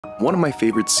One of my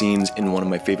favorite scenes in one of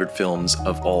my favorite films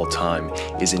of all time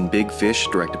is in Big Fish,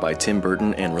 directed by Tim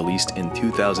Burton and released in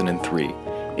 2003.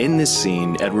 In this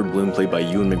scene, Edward Bloom, played by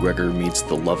Ewan McGregor, meets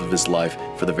the love of his life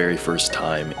for the very first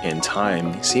time, and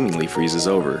time seemingly freezes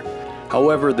over.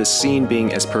 However, the scene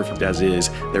being as perfect as is,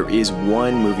 there is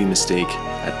one movie mistake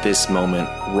at this moment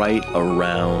right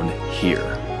around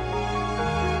here.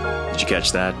 Did you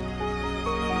catch that?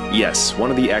 Yes, one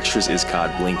of the extras is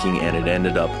caught blinking and it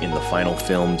ended up in the final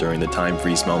film during the time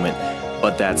freeze moment,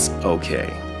 but that's okay.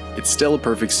 It's still a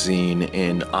perfect scene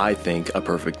and I think a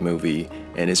perfect movie,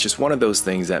 and it's just one of those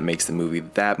things that makes the movie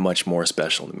that much more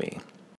special to me.